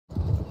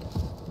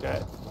Okay,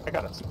 I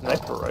got a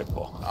sniper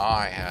rifle.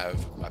 I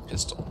have a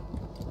pistol.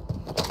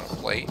 I'm gonna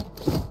plate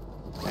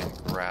and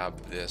grab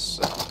this.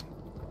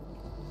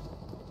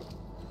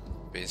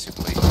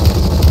 Basically.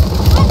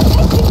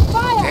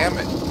 Damn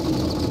it!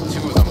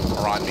 2 of them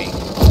are on me.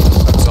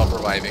 I'm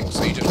self-reviving,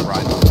 so you just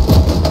run.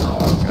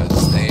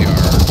 Because they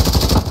are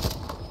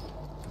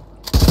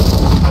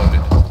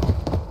loaded.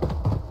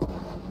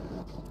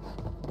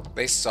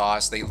 They saw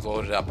us, they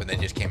loaded up, and then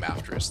just came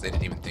after us. They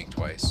didn't even think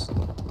twice.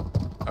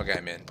 Okay,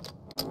 I'm in.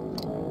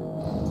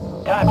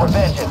 Time for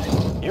vengeance.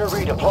 You're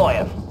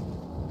redeploying.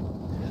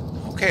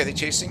 Okay, are they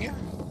chasing you?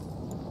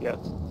 Yes.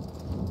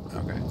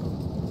 Okay.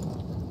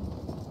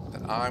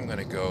 Then I'm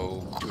gonna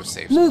go to a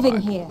safe Moving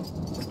spot. here.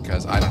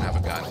 Because I don't have a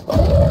gun.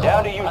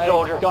 Down to you,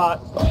 soldier. I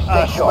got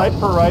a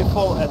sniper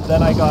rifle, and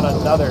then I got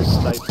another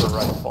sniper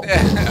rifle.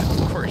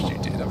 Of course you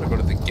did. I'm gonna go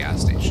to the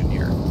gas station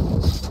here. I'm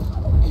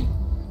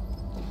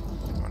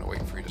gonna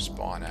wait for you to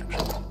spawn,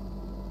 actually.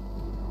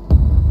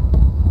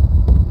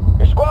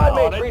 Your squad Oh, I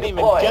mates didn't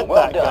even redeploying. get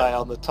Well that done. guy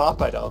on the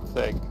top, I don't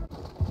think.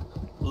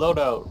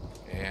 Loadout.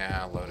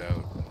 Yeah, load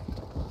out.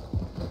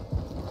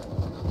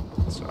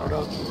 Sorry.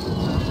 Loadout.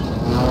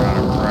 We're out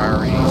of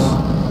priorities.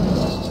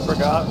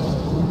 Forgot.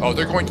 Oh,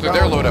 they're going to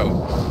their loadout.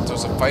 So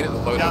it's a fight at the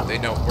loadout. Yeah. They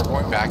know we're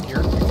going back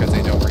here because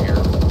they know we're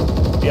here.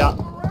 Yeah.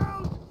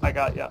 I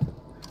got ya.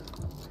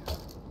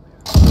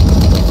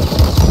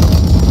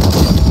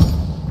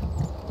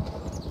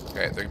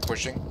 Okay, they're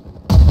pushing.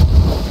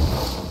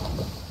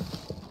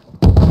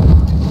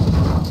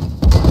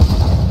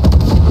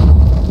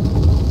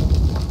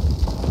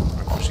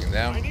 I'm pushing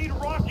them. I need a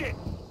rocket.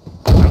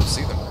 I don't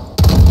see them.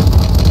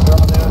 They're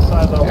on the other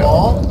side of the Yeah.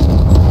 wall.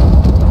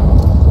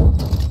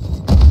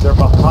 They're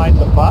behind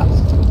the bus.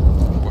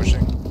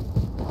 Pushing.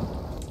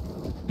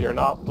 You're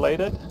not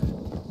plated.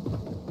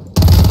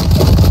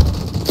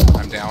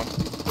 I'm down.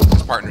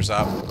 His partner's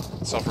up.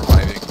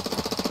 Self-reviving.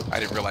 I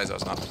didn't realize I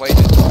was not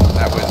plated.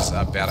 That was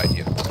a bad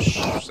idea to push.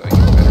 So you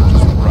better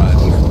just run.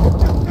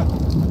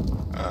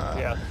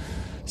 Yeah.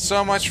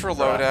 So much for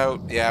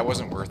loadout. Yeah, it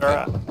wasn't worth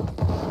it.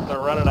 They're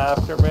running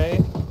after me.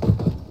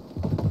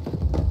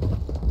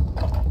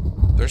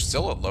 There's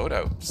still a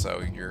loadout, so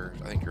I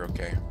think you're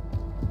okay.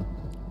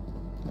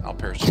 I'll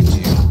parachute to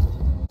you.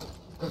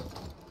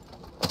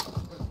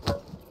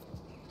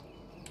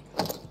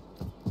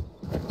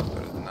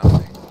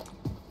 Nothing.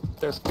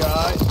 There's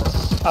guys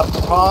up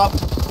top.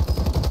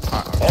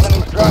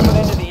 Enemies dropping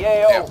into the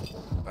AO. Yeah,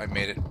 I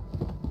made it.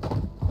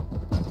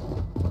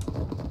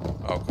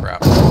 Oh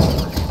crap.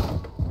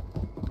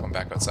 Going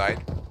back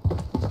outside.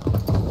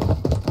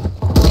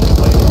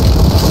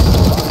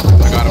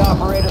 I got him.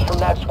 Operators from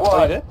that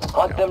squad. did?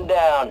 Hunt them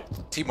down.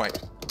 Team wipe.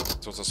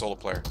 So it's a solo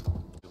player.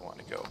 We want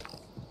to go.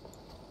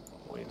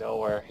 We know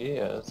where he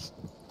is.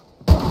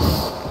 Behind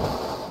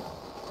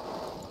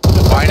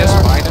us,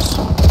 behind us.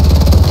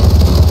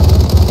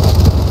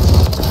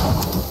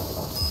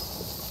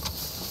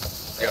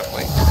 We got a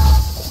plate.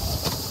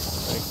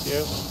 Thank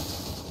you.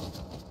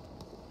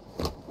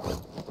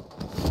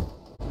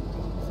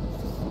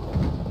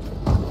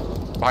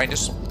 Behind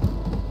us.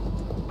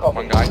 Copy.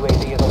 One guy.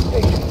 UAV in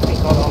location.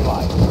 Recon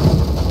online.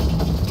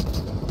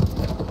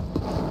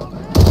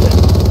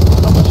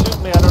 Someone shoot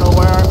me, I don't know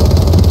where.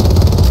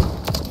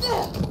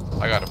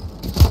 I got him.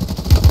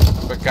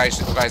 But guys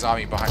on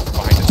me behind us.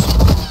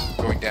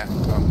 Going down.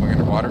 Going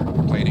underwater.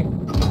 Plating.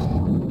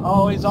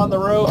 Oh, he's on the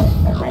roof.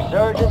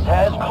 Resurgence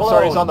has closed.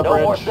 Sorry, he's on the no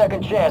bridge. more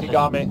second chances. He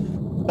got me.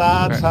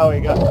 That's Okay. how he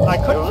got. I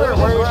couldn't figure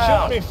where he was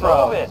shooting me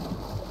from. Move it.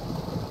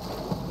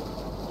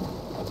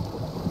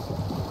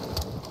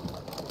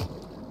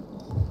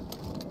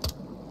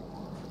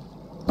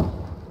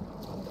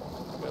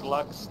 Good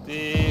luck,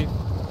 Steve.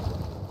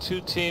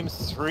 2 teams,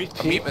 3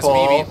 It's people.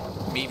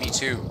 me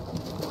V2.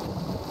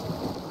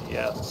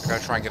 Yes. I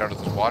gotta try and get out of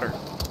this water.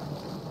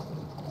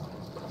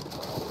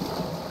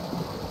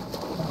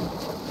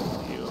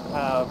 You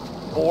have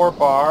 4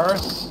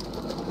 bars.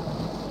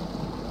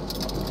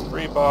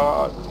 3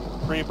 bars.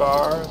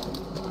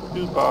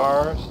 2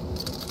 bars.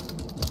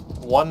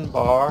 1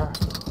 bar.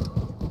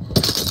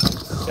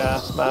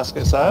 Gas mask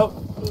is out.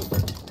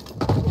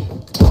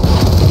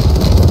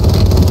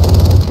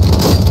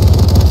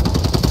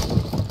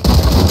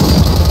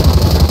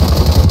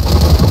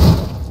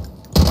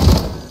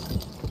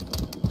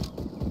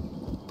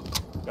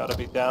 Gotta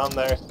be down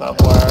there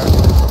somewhere.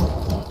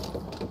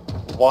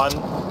 1,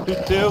 2,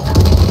 2.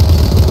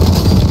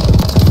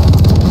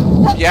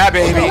 Yeah,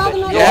 baby.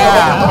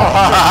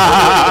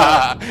 Yeah.